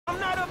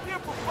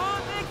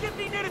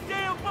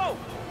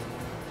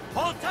go!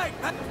 Hold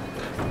tight, man.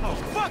 Oh,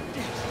 fuck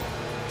this!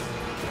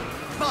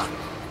 Fuck!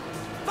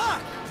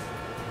 Fuck!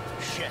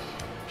 Shit.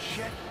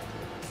 Shit.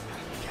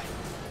 Okay.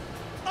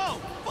 Oh,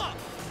 fuck!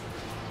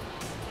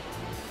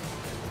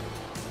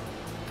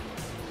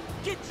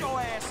 Get your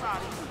ass out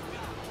of here!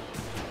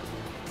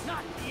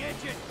 Not the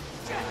engine!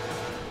 Shit!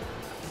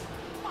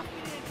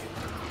 Fucking engine!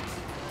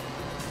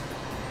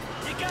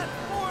 You got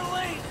 4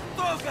 lanes to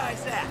throw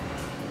guys at!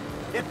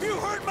 If you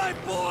hurt my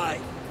boy,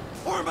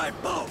 or my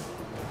boat,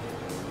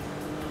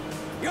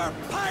 you're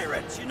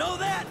pirates, you know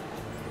that?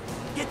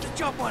 Get the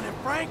jump on him,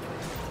 Frank!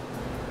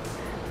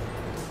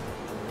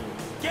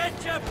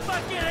 Get your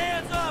fucking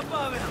hands off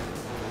of him!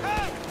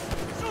 Hey!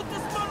 Shoot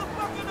this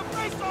motherfucker in the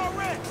face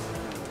already!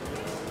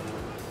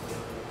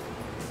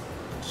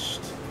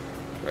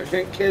 I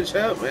can't catch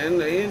up, man.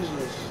 The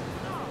engine's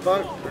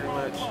fucked pretty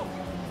much.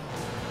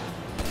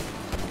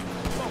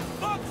 For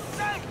fuck's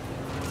sake!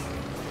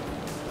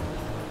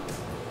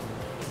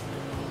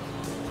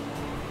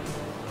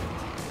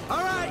 All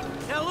right,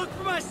 now look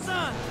for my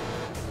son.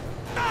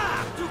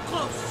 Ah, too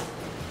close.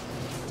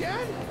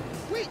 Dad?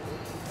 Wait,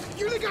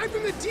 you're the guy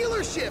from the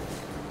dealership.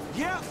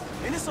 Yeah,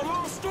 and it's a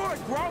long story,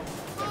 bro.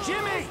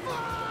 Jimmy!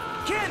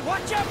 Kid,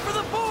 watch out for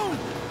the boom!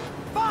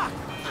 Fuck!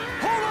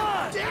 Hold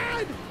on!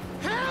 Dad!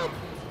 Help!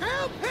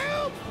 Help!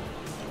 Help!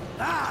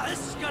 Ah,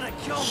 this is gonna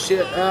kill me.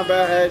 Shit, how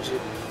about had you?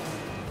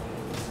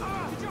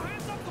 Get your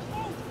hands off the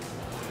boat!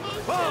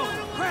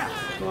 Whoa, crap!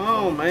 Come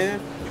on,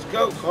 man. Let's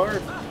go,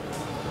 Carter.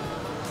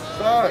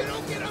 Fuck.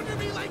 Don't get under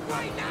me like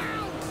right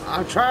now!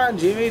 I'm trying,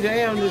 Jimmy.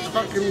 Damn, this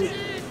fucking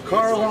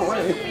car won't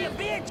let me. Be a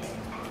bitch!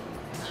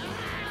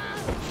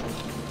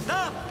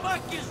 The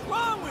fuck is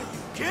wrong with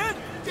you, kid?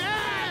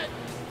 Dad!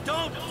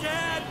 Don't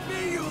dad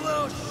me, you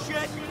little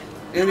shit!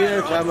 Any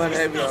other time I'd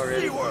have you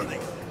already. Seaworthy.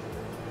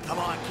 Come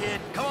on, kid.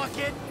 Come on,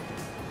 kid.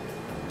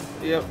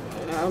 Yep,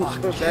 I'm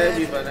supposed to have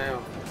you by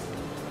now.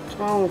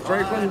 Come on,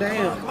 Franklin,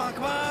 damn. Come on,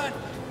 come on.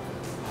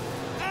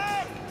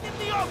 Hey, get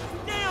me off the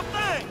damn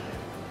thing!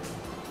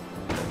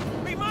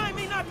 Remind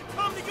me not to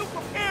come to you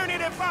preparing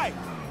it and fight.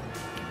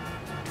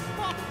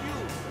 Fuck you.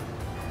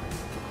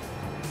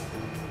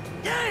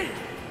 Yeah!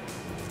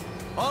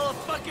 All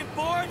fucking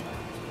board?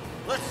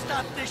 Let's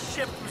stop this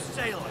ship from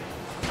sailing.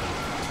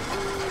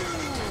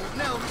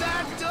 Now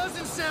that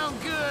doesn't sound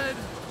good.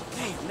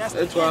 Damn, that's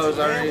That's why I was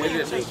already in in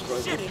this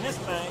this shit in this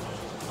thing.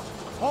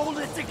 Hold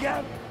it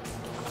together.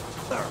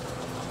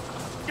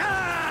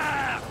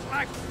 Ah!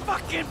 My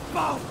fucking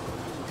boat!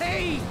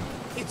 Hey,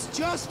 it's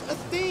just a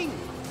thing.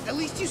 At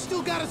least you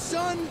still got a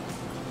son.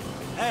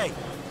 Hey,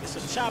 it's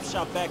a chop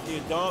shop back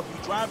there, dog.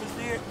 You drivers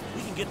there,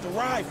 we can get the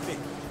ride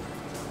fixed.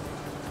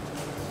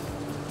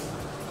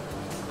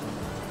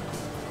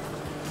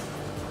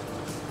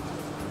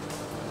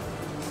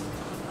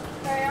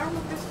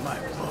 My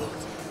boat.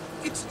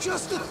 It's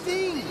just a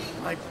thing.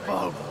 My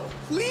boat.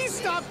 Please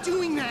stop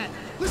doing that.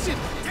 Listen,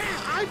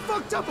 I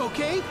fucked up,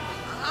 okay?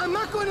 I'm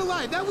not going to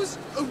lie. That was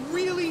a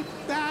really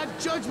bad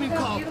judgment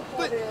call.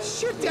 But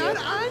shit, Dad,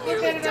 I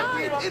nearly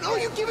died. And all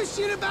you give a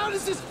shit about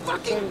is this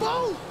fucking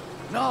boat.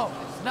 No,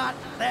 it's not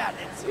that.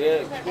 It's...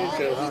 Yeah, All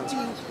good we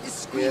do is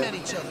scream at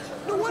each other.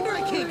 No wonder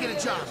I can't get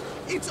a job.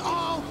 It's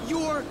all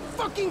your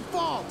fucking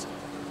fault.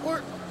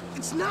 Or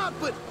it's not,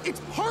 but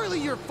it's partly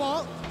your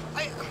fault.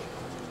 I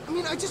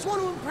mean, I just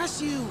want to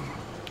impress you.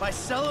 By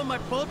selling my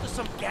boat to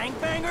some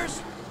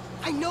gangbangers?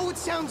 I know it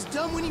sounds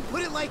dumb when you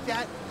put it like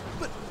that,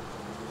 but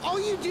all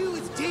you do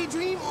is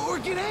daydream or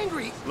get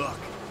angry. Look,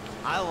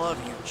 I love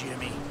you,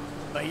 Jimmy,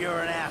 but you're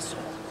an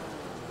asshole.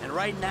 And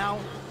right now,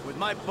 with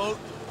my boat...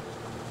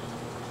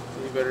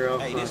 You better off.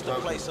 Hey, not this the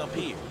talking. place up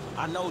here.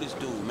 I know this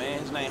dude,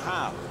 man. His name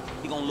Howard.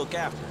 He gonna look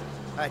after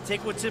it. All right,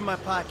 take what's in my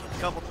pocket, a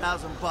couple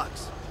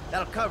 $1,000.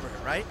 That'll cover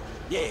it, right?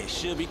 Yeah, it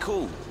should be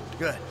cool.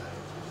 Good.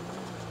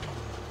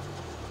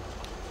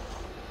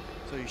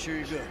 So you sure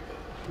you're good?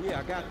 Yeah,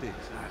 I got this.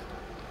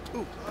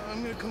 Ooh,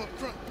 I'm gonna come up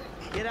front.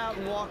 Get out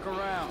and walk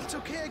around. It's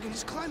okay, I can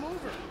just climb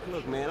over.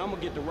 Look, man, I'm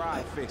gonna get the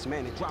ride fixed,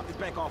 man, and drop it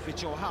back off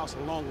at your house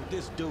along with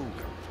this dude.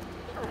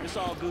 It's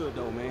all good,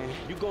 though, man.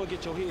 You go and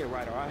get your head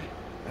right, all right?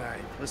 All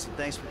right, listen,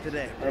 thanks for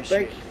today. I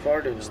Appreciate think it. you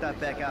farted. Stop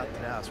back out to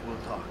the house, we'll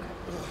talk.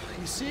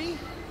 You see?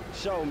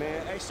 Show,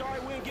 man. Hey,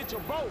 sorry we didn't get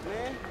your boat,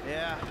 man.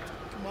 Yeah.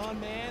 Come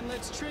on, man,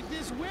 let's trick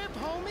this whip,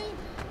 homie.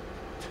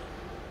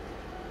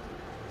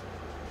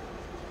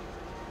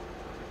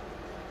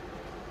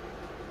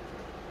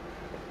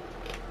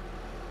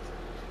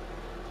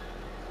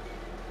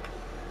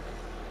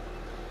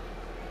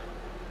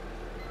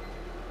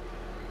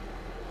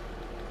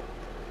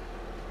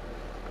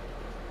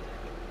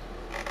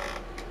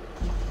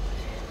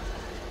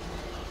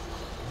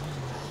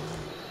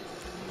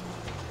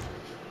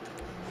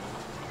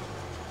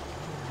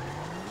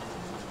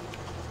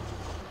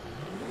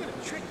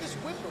 Trick this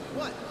whip or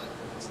what?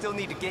 Still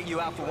need to get you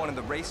out for one of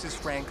the races,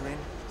 Franklin.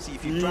 See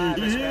if you drive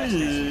as fast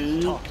as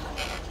you talk.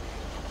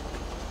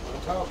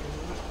 I'm talking.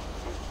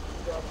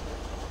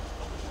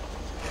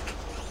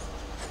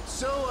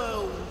 So,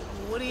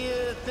 what do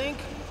you think?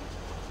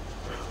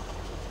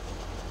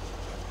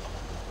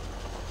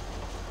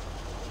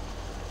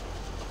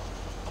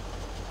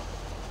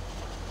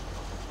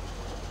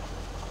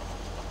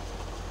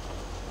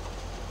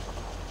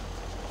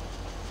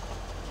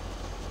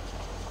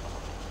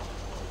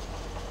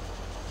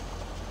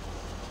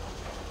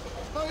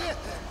 Oh, yeah.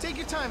 Take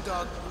your time,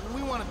 dog.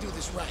 We want to do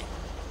this right.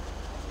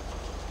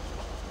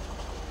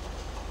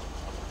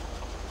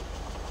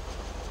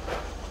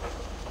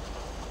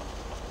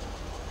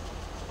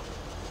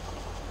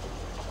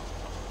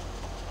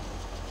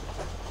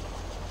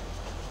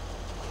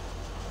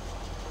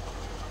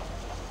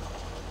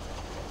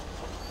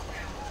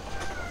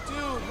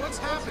 Dude, what's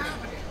happening?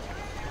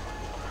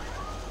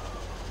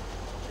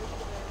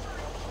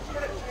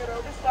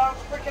 This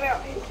dog's freaking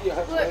out.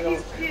 Look,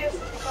 he's pissed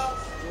because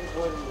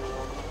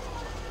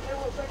they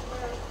won't take him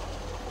out.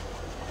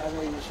 I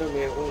know you showed me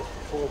it once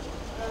before.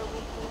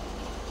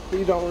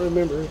 You don't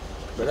remember,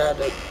 but I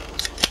do.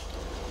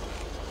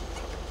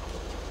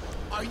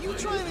 Are you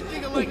trying to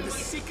think of like the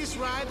sickest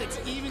ride that's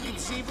even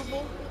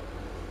conceivable?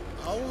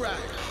 All right,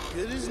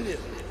 good as new.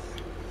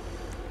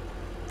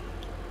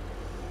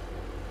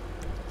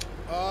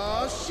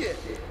 Oh shit,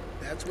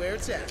 that's where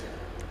it's at.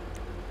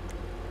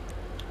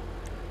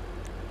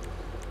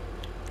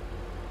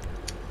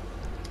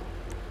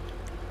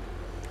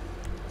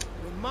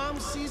 When Mom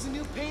sees a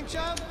new paint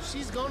job,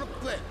 she's gonna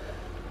flip.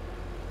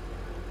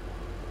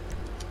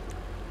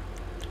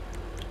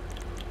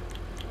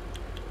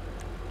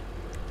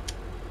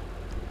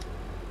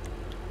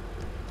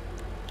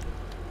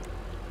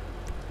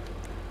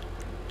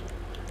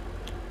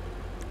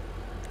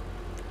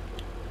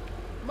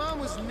 Mom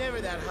was never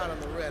that hot on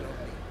the red,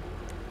 homie.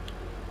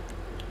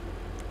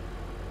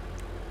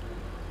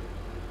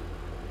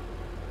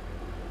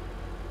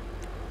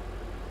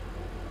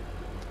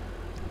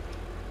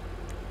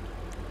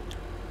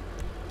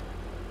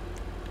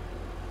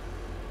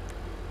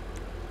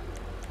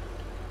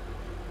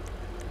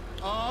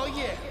 Oh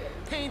yeah,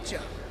 paint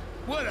job.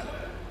 What up?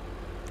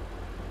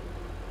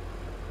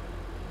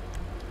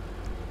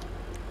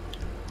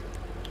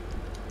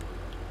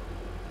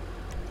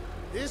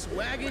 This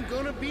wagon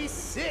gonna be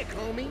sick,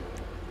 homie.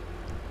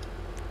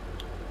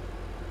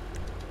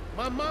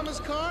 My mama's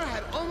car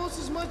had almost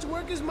as much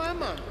work as my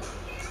mama.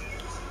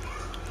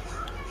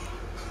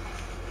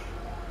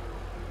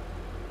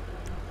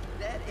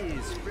 That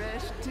is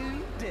fresh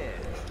to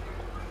death.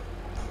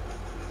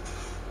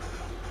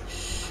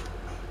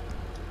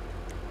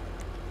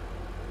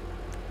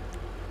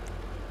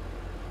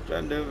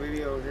 Trying to do a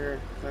video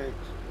here, thanks.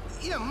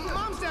 Yeah,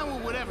 Mom's down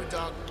with whatever,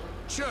 dog.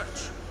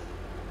 Church.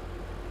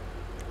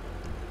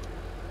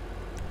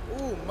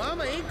 Ooh,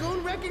 Mama ain't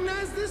gonna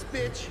recognize this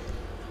bitch.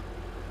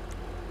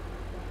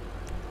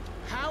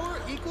 Power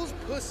equals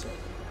pussy.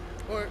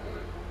 Or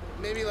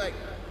maybe like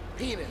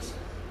penis,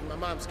 in my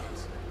mom's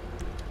case.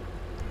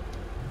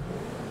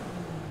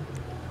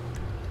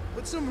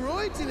 Put some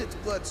roids in its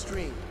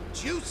bloodstream.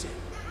 Juice it.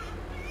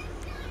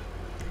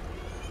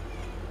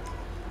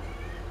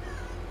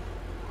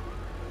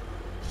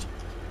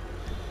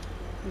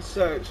 It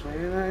sucks,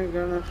 man. I ain't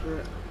got enough for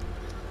it.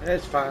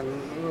 That's fine.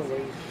 We'll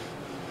leave.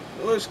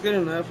 It looks good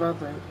enough, I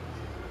think.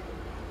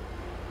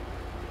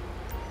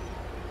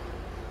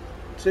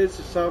 It's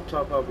a soft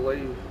top, I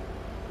believe.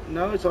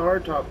 No, it's a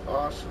hard top.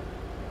 Awesome.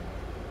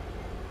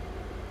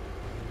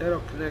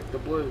 That'll connect the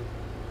blue.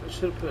 I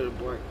should have put it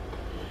black.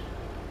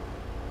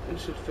 I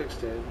should have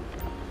fixed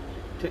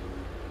that.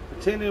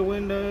 Tinted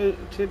windows,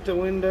 tint the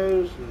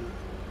windows, and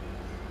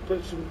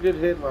put some good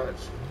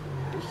headlights.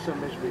 This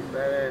something should be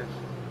badass.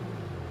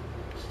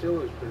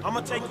 Still is pretty. I'm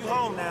gonna take you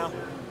home now.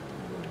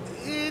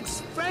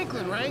 It's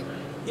Franklin, right?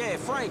 Yeah,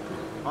 Franklin,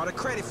 or the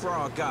credit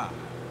fraud guy,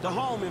 the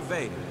home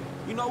invader.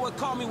 You know what?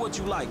 Call me what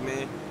you like,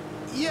 man.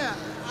 Yeah,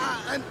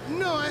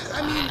 no,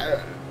 I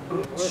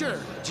mean, sure,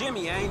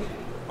 Jimmy, ain't it?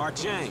 Or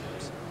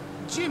James?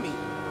 Jimmy.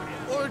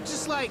 Or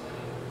just like,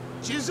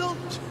 Jizzle?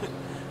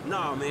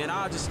 Nah, man,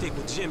 I'll just stick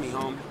with Jimmy,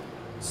 homie.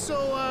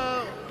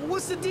 So,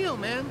 what's the deal,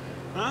 man?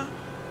 Huh?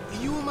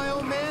 You and my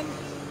old man?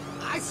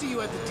 I see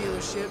you at the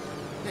dealership,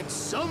 and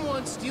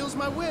someone steals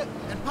my whip,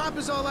 and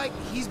Papa's all like,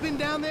 he's been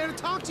down there to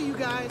talk to you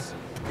guys.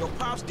 Your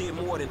pops did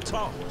more than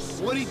talk.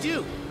 What'd he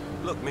do?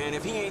 Look, man,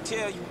 if he ain't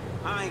tell you,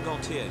 I ain't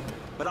gonna tell you.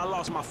 But I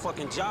lost my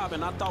fucking job,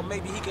 and I thought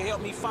maybe he could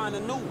help me find a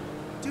new one.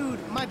 Dude,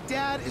 my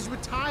dad is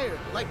retired,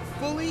 like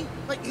fully.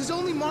 Like his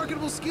only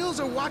marketable skills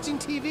are watching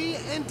TV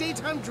and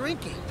daytime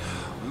drinking.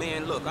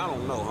 Man, look, I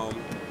don't know,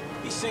 homie.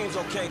 He seems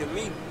okay to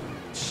me.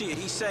 Shit,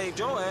 he saved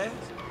your ass.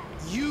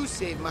 You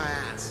saved my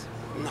ass.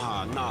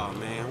 Nah,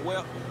 man.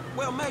 Well,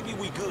 maybe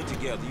we good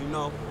together, you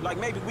know? Like,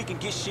 maybe we can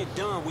get shit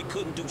done we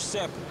couldn't do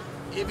separate.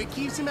 If it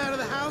keeps him out of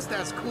the house,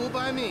 that's cool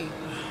by me.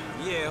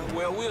 Yeah,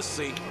 well, we'll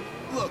see.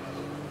 Look,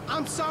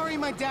 I'm sorry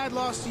my dad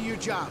lost you your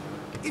job.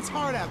 It's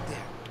hard out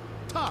there.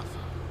 Tough.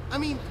 I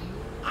mean,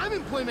 I'm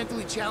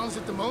employmentally challenged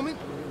at the moment.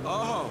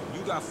 Oh,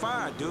 you got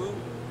fired, dude.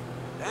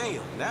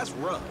 Damn, that's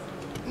rough.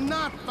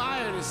 Not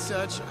fired as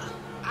such.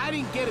 I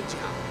didn't get a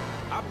job.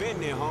 I've been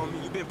there,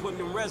 homie. You've been putting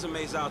them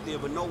resumes out there,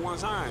 but no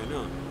one's hiring,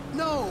 huh?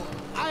 No,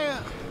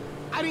 I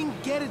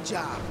didn't get a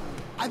job.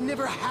 I've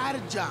never had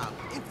a job.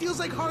 It feels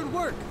like hard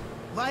work.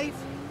 Life,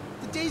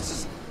 the days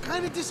just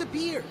kind of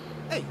disappear.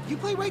 Hey, you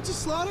play Righteous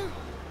Slaughter?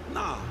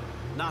 Nah,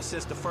 not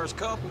since the first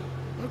couple.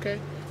 Okay.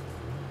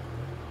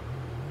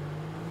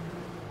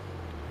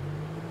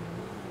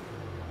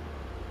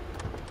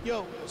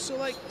 Yo, so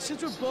like,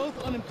 since we're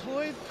both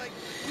unemployed, like,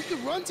 we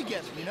could run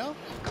together, you know?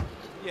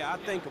 Yeah, I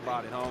think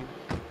about it, homie.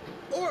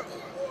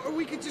 Or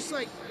we could just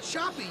like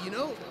shop it, you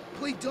know?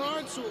 Play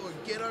darts or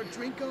get our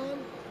drink on.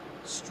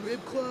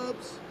 Strip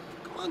clubs.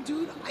 Come on,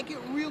 dude, I get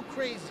real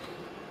crazy.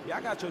 Yeah,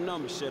 I got your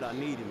number, shit. I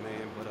need it,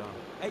 man. But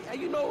hey,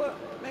 you know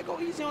what? Man, go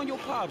easy on your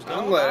pops,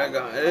 dog. I'm glad I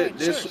got it.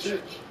 This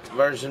Church.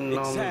 version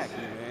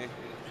Exactly, man.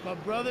 My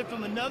brother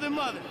from another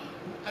mother.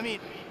 I mean,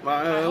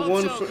 my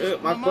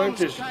my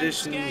collector's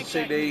edition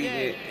CD.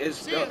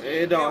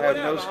 It don't have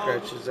no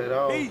scratches at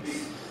all.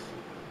 Peace.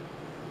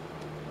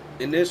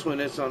 In this one,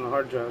 it's on the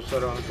hard drive, so I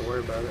don't have to worry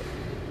about it.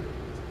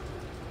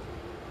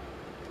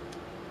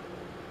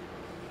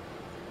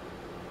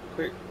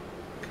 Quick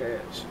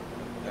catch.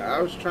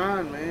 I was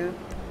trying, man.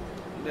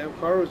 Damn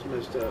car was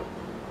messed up.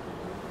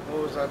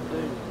 What was I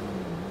doing?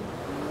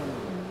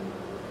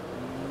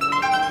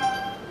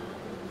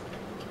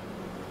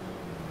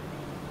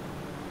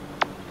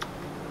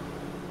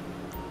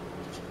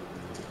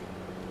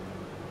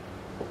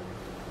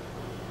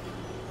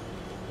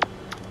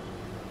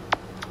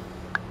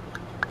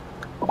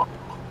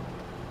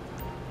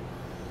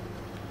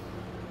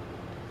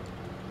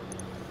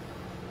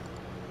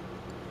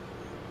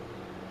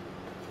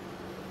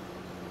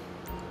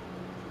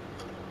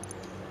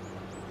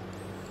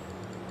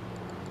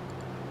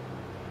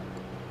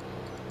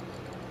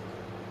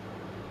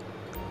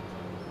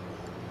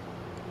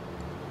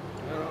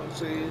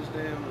 See his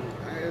damn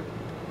head.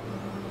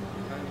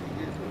 How did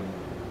he get there?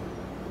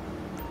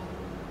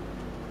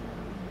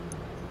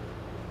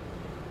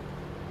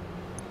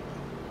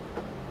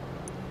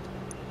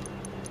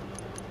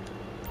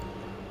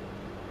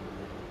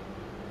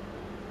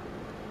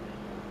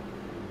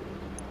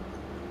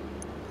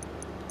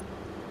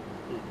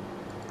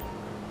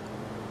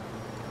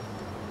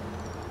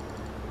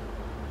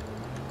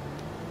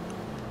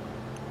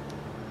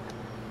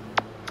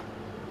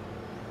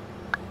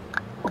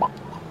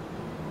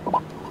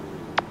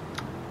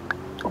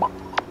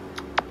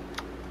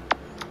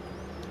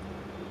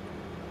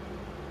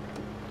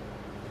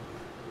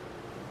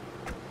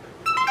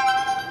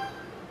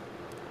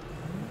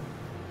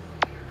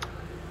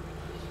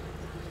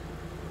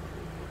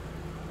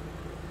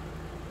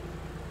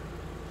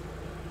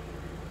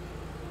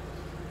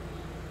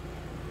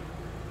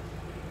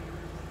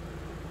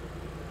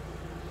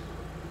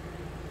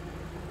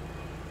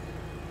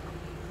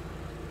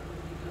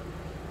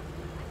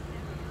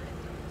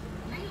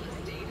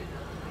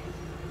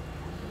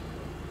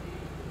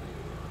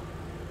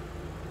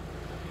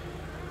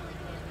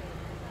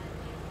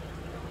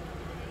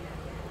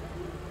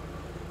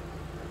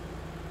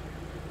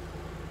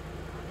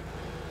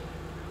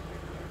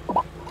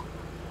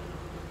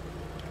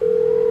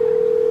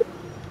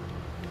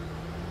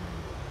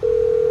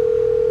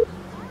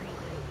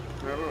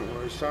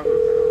 Talking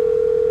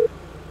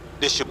about.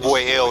 This your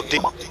boy LD.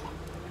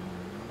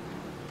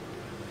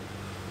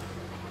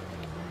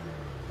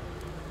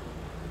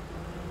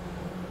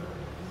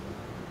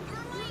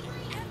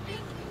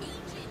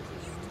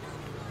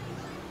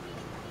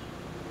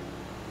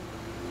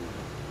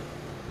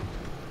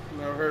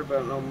 Never heard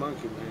about no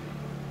monkey, man.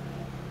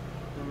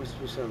 That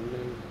must be something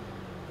new.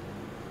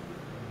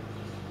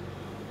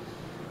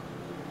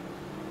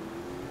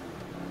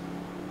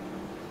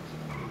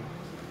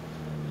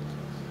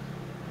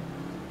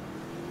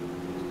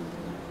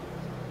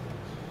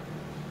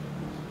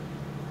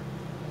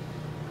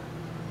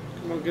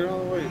 Come on, get all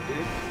the way, dude.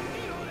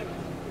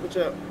 What's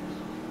up?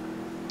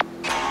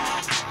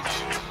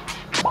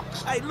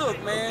 Hey,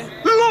 look, man.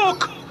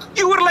 Look!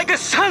 You were like a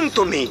son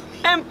to me!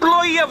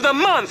 Employee of the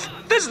month!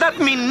 Does that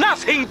mean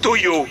nothing to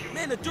you?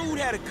 Man, the dude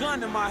had a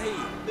gun in my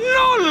head.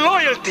 No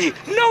loyalty!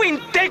 No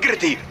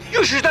integrity!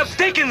 You should have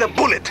taken the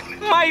bullet!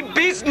 My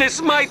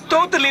business, my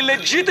totally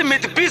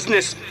legitimate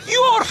business!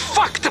 You're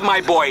fucked,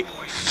 my boy!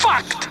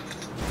 Fucked!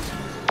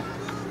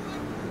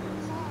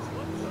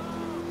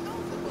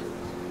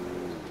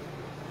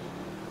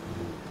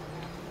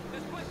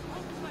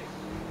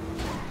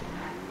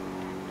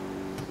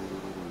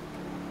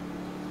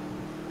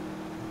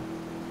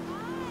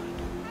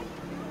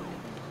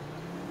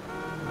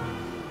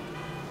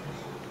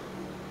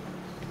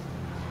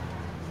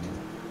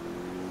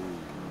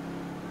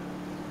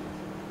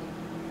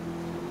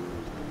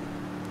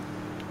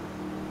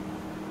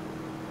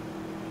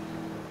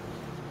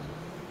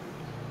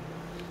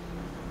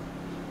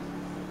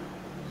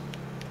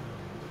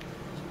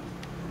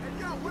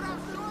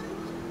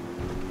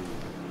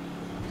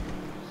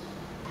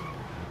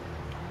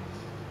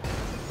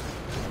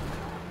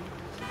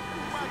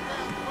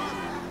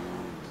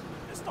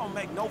 This don't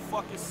make no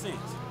fucking sense.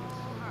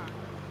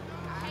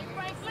 Hey,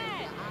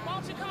 Franklin, why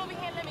don't you come over here?